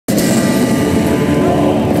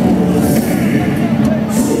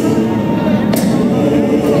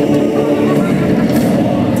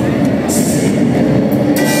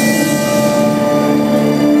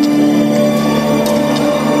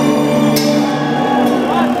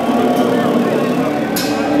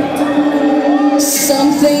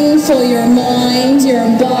for your mind, your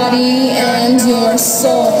body, and your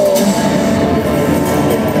soul.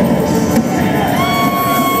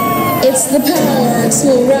 It's the power to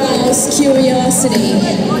arouse curiosity,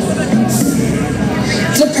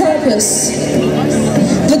 the purpose,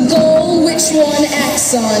 the goal which one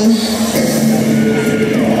acts on.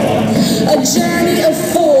 A journey of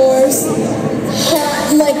fours,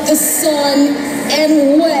 hot like the sun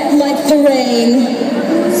and wet like the rain.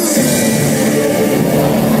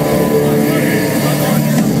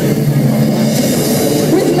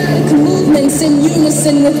 Rhythmic movements in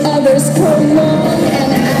unison with others prolong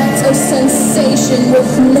an act of sensation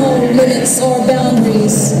with no limits or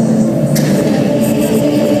boundaries.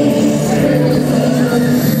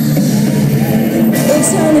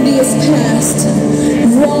 Eternity is past,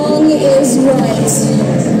 wrong is right.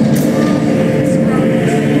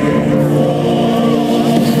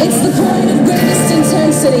 It's the point of greatest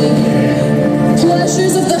intensity,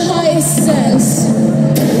 pleasures of the highest sense,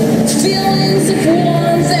 feelings of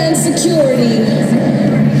warmth and security,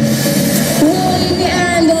 willing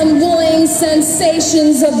and unwilling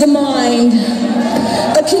sensations of the mind,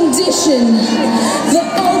 a condition, the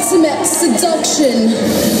ultimate seduction.